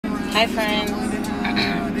Hi, friends.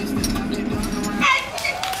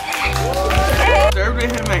 Serving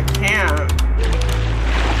him at camp.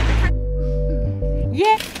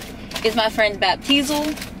 Yeah. It's my friend's baptisal.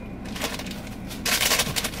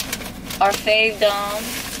 Our fave dom.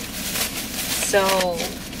 So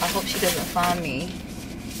I hope she doesn't find me.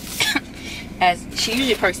 As she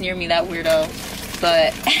usually parks near me, that weirdo.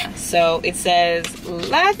 But so it says,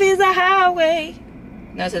 life is a highway.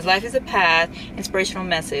 No, it says life is a path. Inspirational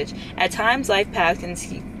message. At times, life paths can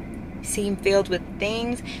seem filled with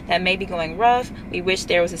things that may be going rough. We wish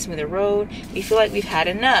there was a smoother road. We feel like we've had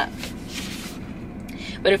enough.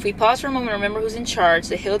 But if we pause for a moment and remember who's in charge,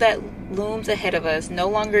 the hill that looms ahead of us no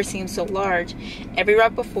longer seems so large. Every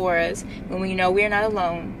rock before us, when we know we are not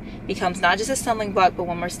alone, becomes not just a stumbling block, but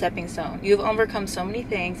one more stepping stone. You have overcome so many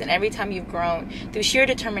things, and every time you've grown, through sheer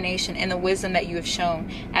determination and the wisdom that you have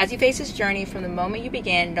shown. As you face this journey, from the moment you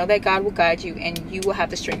began, know that God will guide you, and you will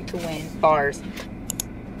have the strength to win. Bars.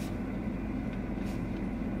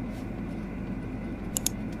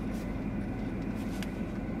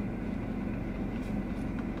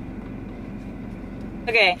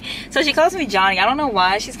 Okay, so she calls me Johnny. I don't know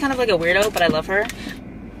why. She's kind of like a weirdo, but I love her.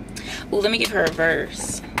 Ooh, let me give her a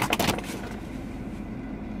verse.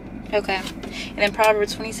 Okay. And then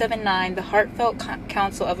Proverbs 27:9, the heartfelt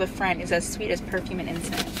counsel of a friend is as sweet as perfume and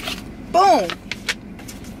incense. Boom!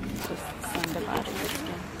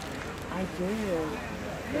 I did.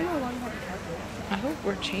 I hope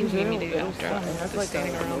we're changing immediately after. That's like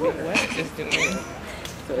standing around just doing it.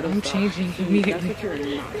 So I'm changing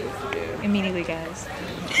immediately. Immediately, guys.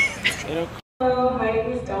 Hello, my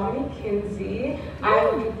name is Dominique Kinsey.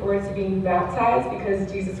 I'm looking forward to being baptized because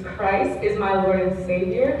Jesus Christ is my Lord and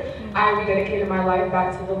Savior. I rededicated my life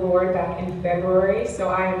back to the Lord back in February, so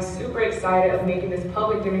I am super excited of making this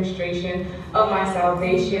public demonstration of my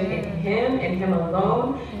salvation in Him and Him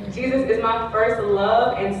alone. Jesus is my first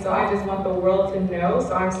love, and so I just want the world to know,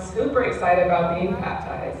 so I'm super excited about being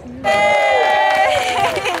baptized.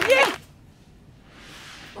 Yeah.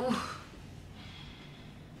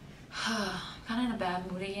 Kind of in a bad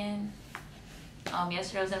mood again.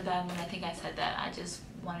 Yesterday I was in a bad mood. I think I said that. I just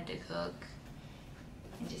wanted to cook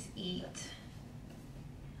and just eat.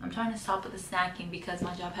 I'm trying to stop with the snacking because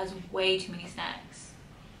my job has way too many snacks.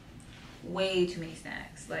 Way too many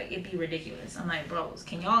snacks. Like, it'd be ridiculous. I'm like, bros,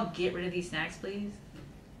 can y'all get rid of these snacks, please?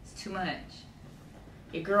 It's too much.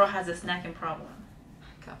 Your girl has a snacking problem.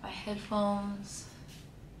 Got my headphones.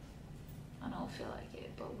 I don't feel like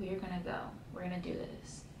it, but we're gonna go. We're gonna do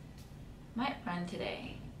this. Might run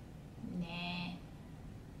today. Nah.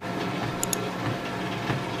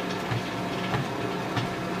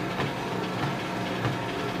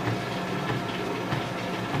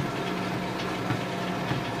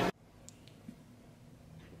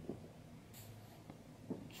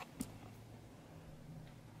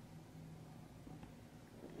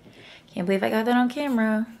 Can't believe I got that on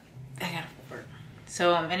camera. I gotta work.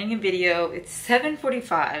 So I'm ending a video. It's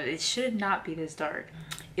 7:45. It should not be this dark.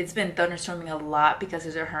 It's been thunderstorming a lot because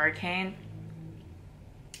there's a hurricane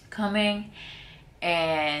coming,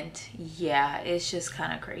 and yeah, it's just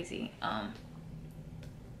kind of crazy.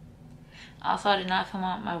 Also, I did not film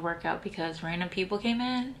out my workout because random people came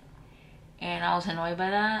in, and I was annoyed by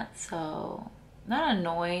that. So, not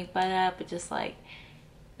annoyed by that, but just like,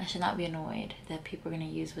 I should not be annoyed that people are gonna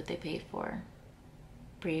use what they paid for.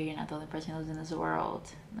 Brie, you're not the only person who lives in this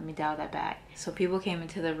world. Let me dial that back. So people came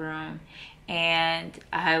into the room and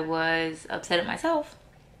I was upset at myself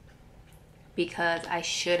because I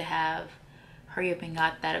should have hurry up and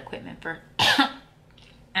got that equipment for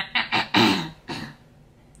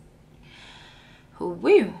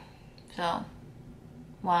woo. So,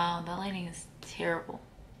 wow, that lighting is terrible.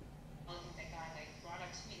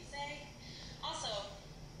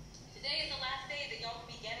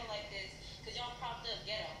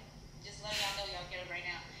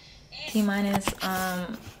 T-minus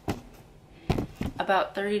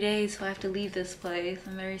about 30 days, so I have to leave this place.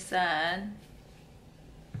 I'm very sad.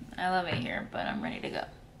 I love it here, but I'm ready to go.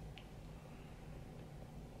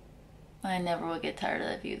 I never will get tired of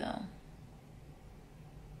that view though.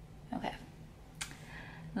 Okay.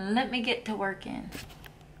 Let me get to working.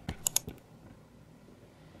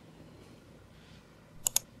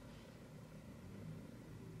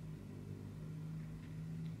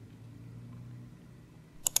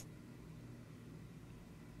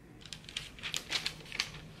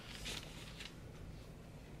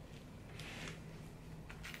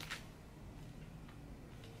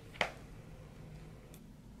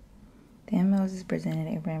 Then Moses presented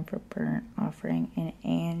a ram for burnt offering,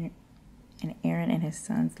 and Aaron and his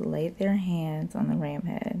sons laid their hands on the ram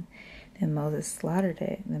head. Then Moses slaughtered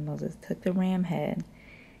it. Then Moses took the ram head,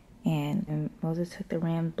 and Moses took the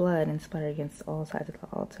ram's blood and splattered it against all sides of the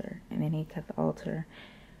altar. And then he cut the altar,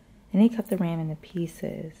 and he cut the ram into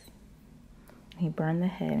pieces. He burned the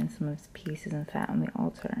head and some of its pieces and fat on the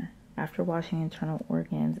altar. After washing the internal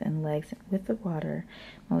organs and legs with the water,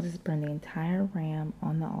 Moses burned the entire ram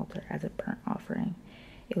on the altar as a burnt offering.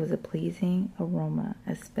 It was a pleasing aroma,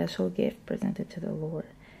 a special gift presented to the Lord,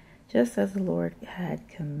 just as the Lord had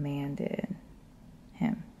commanded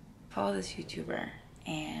him. I follow this YouTuber,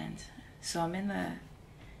 and so I'm in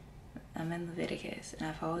Leviticus, and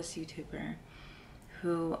I follow this YouTuber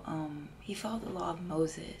who he followed the law of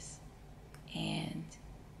Moses, and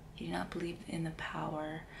he did not believe in the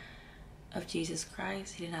power of Jesus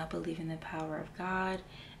Christ. He did not believe in the power of God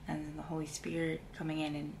and the Holy Spirit coming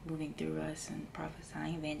in and moving through us and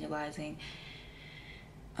prophesying, evangelizing,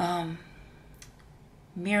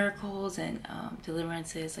 miracles and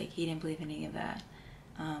deliverances. Like, he didn't believe in any of that.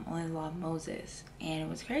 Only the law of Moses. And it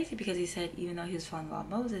was crazy because he said even though he was following the law of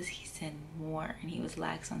Moses, he sinned more, and he was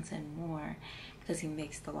lax on sin more because he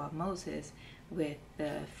mixed the law of Moses with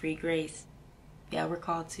the free grace. Yeah, we're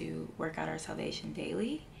called to work out our salvation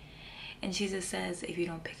daily. And Jesus says, if you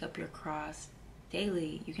don't pick up your cross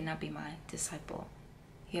daily, you cannot be my disciple.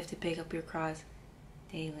 You have to pick up your cross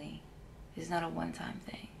daily. It's not a one-time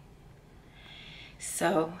thing.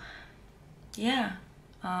 So, yeah.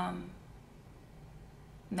 Now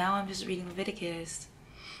I'm just reading Leviticus.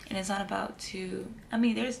 And it's not about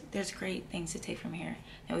there's great things to take from here.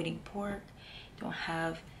 No eating pork. Don't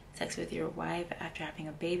have sex with your wife after having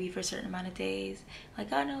a baby for a certain amount of days.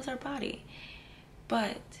 Like, God knows our body.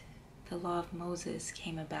 But the law of Moses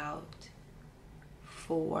came about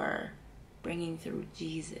for bringing through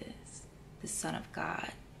Jesus, the Son of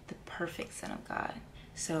God, the perfect Son of God.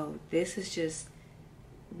 So this is just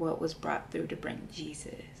what was brought through to bring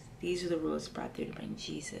Jesus. These are the rules brought through to bring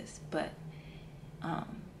Jesus. But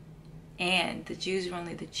and the Jews were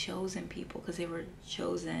only the chosen people because they were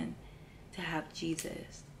chosen to have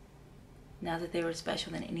Jesus. Now that they were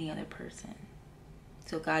special than any other person.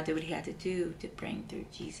 So God did what he had to do to bring through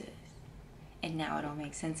Jesus. And now it all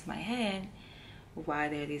makes sense in my head why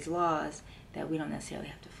there are these laws that we don't necessarily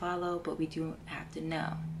have to follow, but we do have to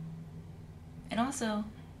know. And also,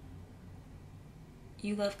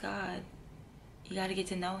 you love God. You got to get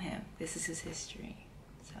to know him. This is his history.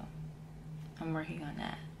 So I'm working on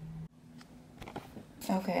that.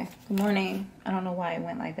 Okay, good morning. I don't know why it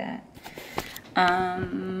went like that.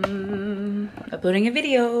 Uploading a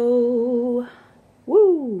video.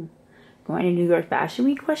 Woo! Going to New York Fashion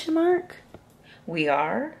Week, question mark? We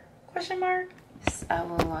are, question mark? I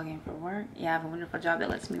will log in for work. Yeah, I have a wonderful job that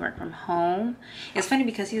lets me work from home. It's funny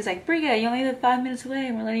because he was like, Briga, you only live 5 minutes away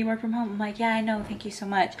and we're letting you work from home. I'm like, yeah, I know, thank you so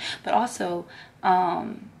much. But also,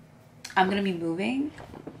 I'm gonna be moving,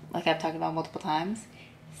 like I've talked about multiple times.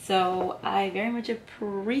 So I very much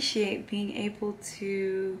appreciate being able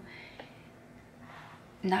to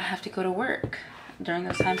not have to go to work during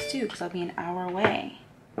those times too, because I'll be an hour away.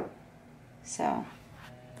 So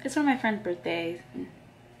it's one of my friend's birthdays.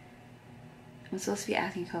 I'm supposed to be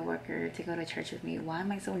asking a coworker to go to church with me. Why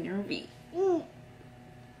am I so nervy? Why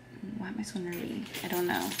am I so nervy? I don't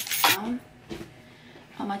know.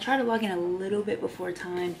 I try to log in a little bit before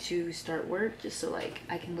time to start work, just so like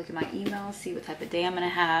I can look at my emails, see what type of day I'm gonna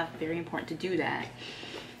have. Very important to do that.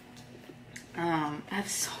 I have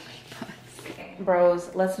so many bugs.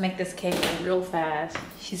 Bros, let's make this cake real fast.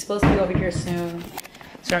 She's supposed to be over here soon.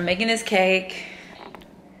 So I'm making this cake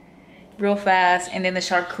real fast, and then the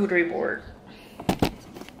charcuterie board.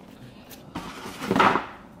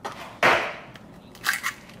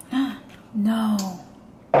 No.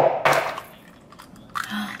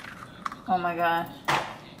 Oh my gosh.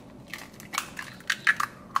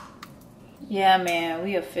 Yeah, man,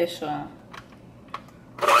 we official.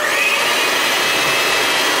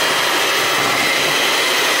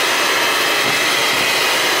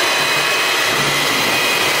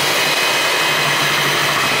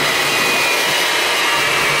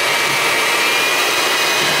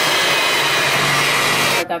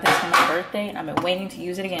 I got this for my birthday and I've been waiting to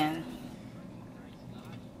use it again.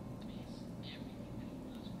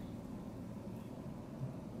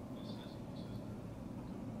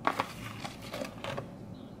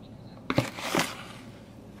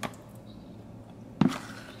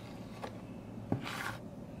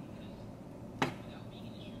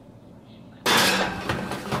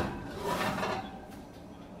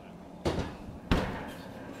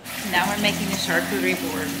 Now we're making the charcuterie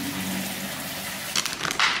board.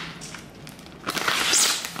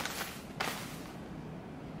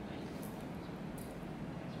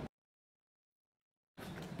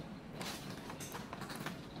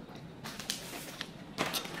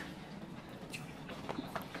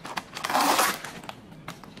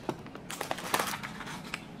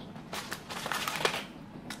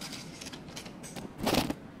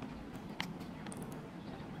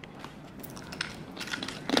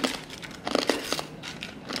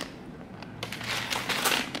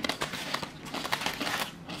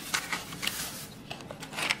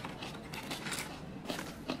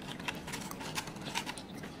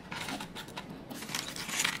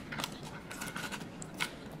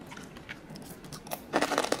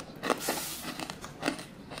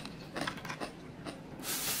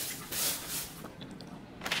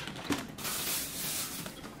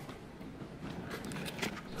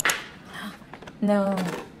 No.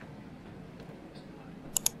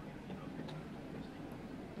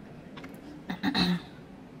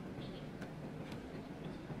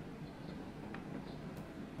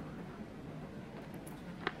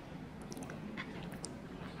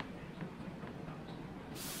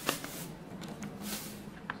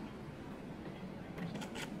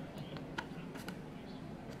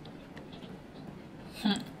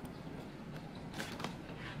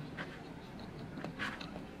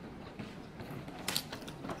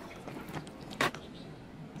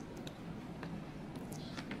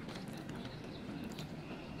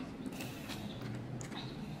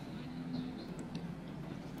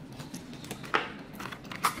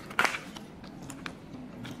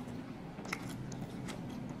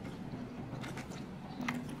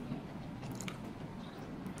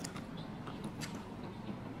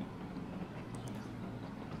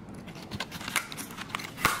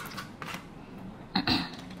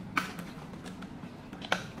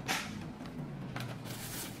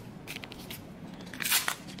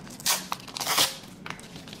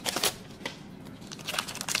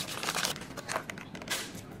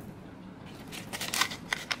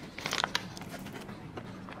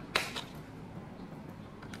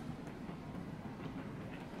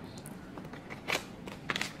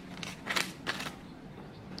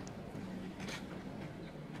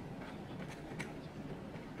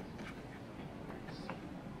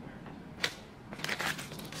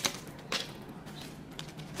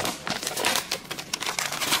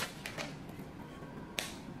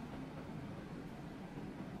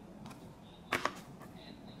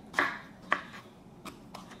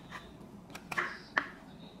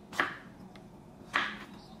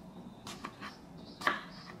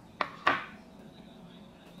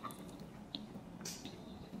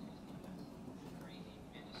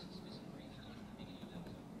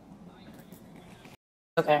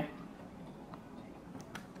 Okay.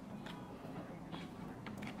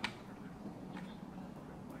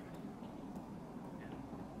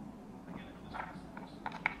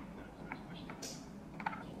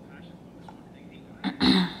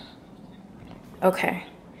 Okay.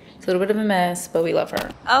 It's a little bit of a mess, but we love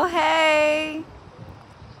her. Oh, hey.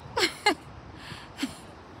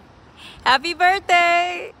 Happy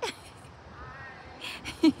birthday.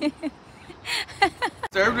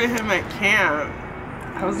 Served with him at camp.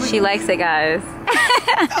 I was like, She likes it, guys.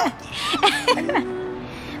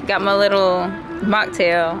 Got my little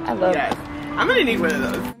mocktail. I love yes. I'm gonna need one of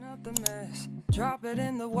those. Drop it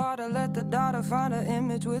in the water, let the daughter find an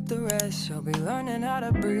image with the rest. She'll be learning how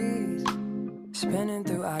to breathe. Spinning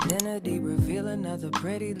through identity, reveal another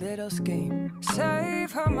pretty little scheme.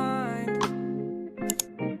 Save her mind,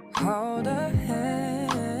 hold her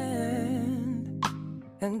hand,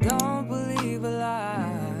 and don't believe a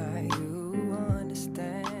lie. You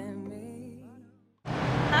understand me.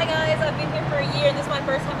 Hi guys, I've been here for a year and this is my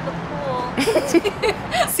first time in the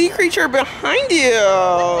pool. Sea creature behind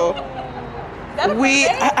you. Have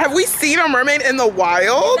we seen a mermaid in the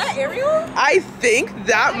wild? Is that Ariel? I think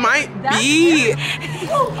that might be.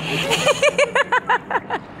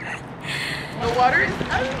 The water is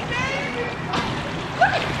amazing.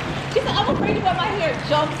 She said, I'm afraid of what my hair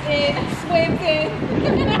jumps in, swims in.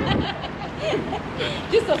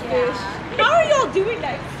 Just a fish. How are y'all doing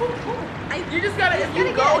that? It's so cool. You just gotta,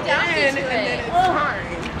 you go in and then it's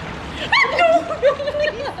fine.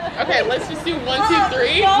 Okay, let's just do 1, 2,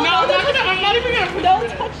 3. No, I'm not even gonna push Don't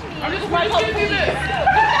touch me. I'm just gonna do this.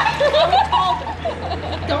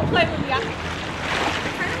 Don't play with me.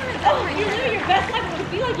 You're living your best life. It would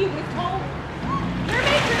feel like you was home.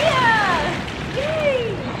 Mermaid Korea!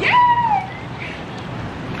 Yay! Yay!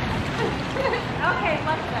 Okay,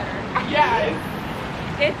 much better. Yes.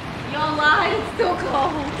 Y'all lied. It's still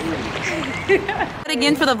cold.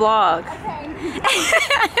 Again for the vlog. Okay.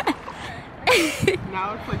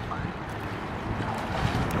 Now it's like fun.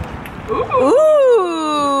 Ooh.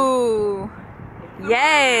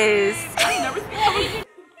 Yes.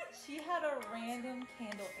 She had a random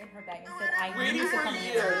candle in her bag and said, I need to come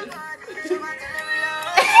here.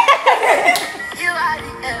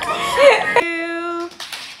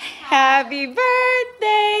 Happy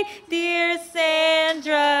birthday, dear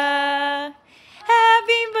Sandra.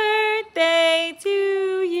 Happy birthday to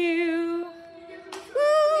you.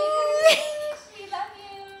 We love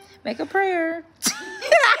you. Make a prayer.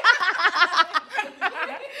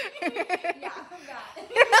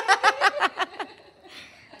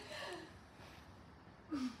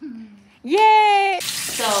 Yay!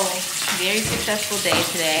 So, very successful day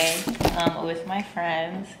today with my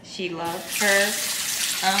friends. She loved her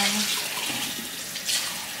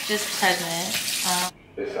just present.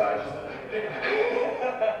 Besides,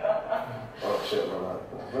 oh shirt, bro.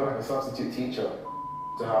 Like, we're like a substitute teacher.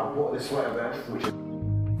 So I bought this sweater vest, which is...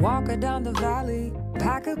 Walk her down the valley,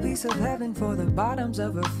 pack a piece of heaven for the bottoms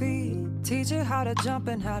of her feet. Teach her how to jump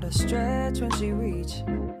and how to stretch when she reach,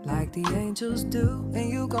 like the angels do, and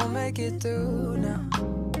you gon' make it through now.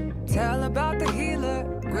 Tell about the healer,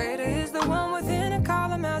 greater is the one within, and call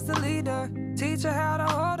him as the leader. Teach her how to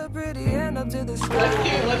hold a pretty hand up to the sky. Let's do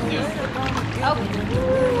it, let's do it.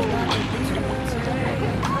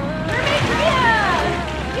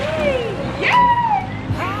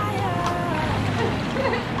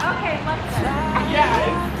 Okay, let's go.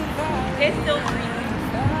 Yeah. It's still freezing.